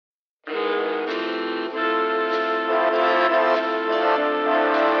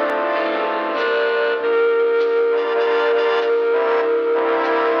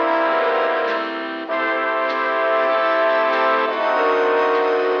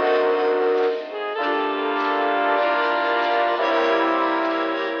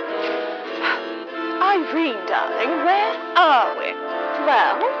darling, where are we?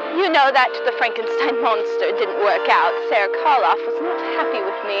 Well, you know that the Frankenstein monster didn't work out. Sarah Karloff was not happy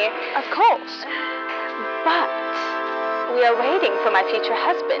with me. Of course. But we are waiting for my future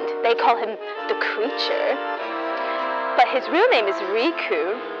husband. They call him the Creature. But his real name is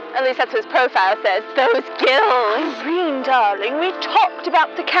Riku. At least that's what his profile says. Those gills. Irene, darling, we talked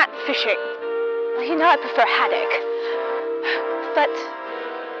about the catfishing. Well, you know I prefer Haddock. But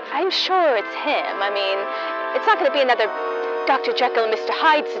I'm sure it's him. I mean, it's not going to be another Dr. Jekyll and Mr.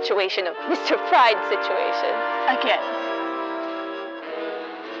 Hyde situation, or Mr. Fried situation. Again.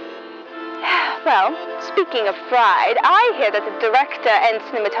 Well, speaking of Fried, I hear that the director and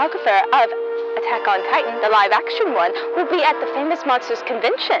cinematographer of Attack on Titan, the live-action one, will be at the Famous Monsters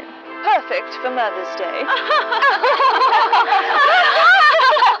convention. Perfect for Mother's Day.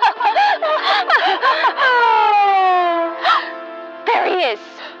 There he is.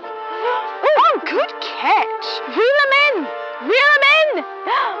 Oh, good catch. Reel him in. Reel him in.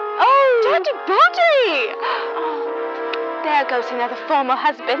 Oh, Daddy Body. Oh, there goes another former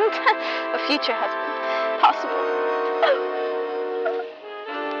husband. A future husband. Possible.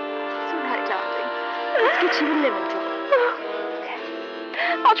 It's all right, darling. Let's get you a lemon drop. Okay.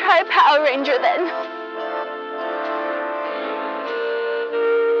 I'll try a Power Ranger then.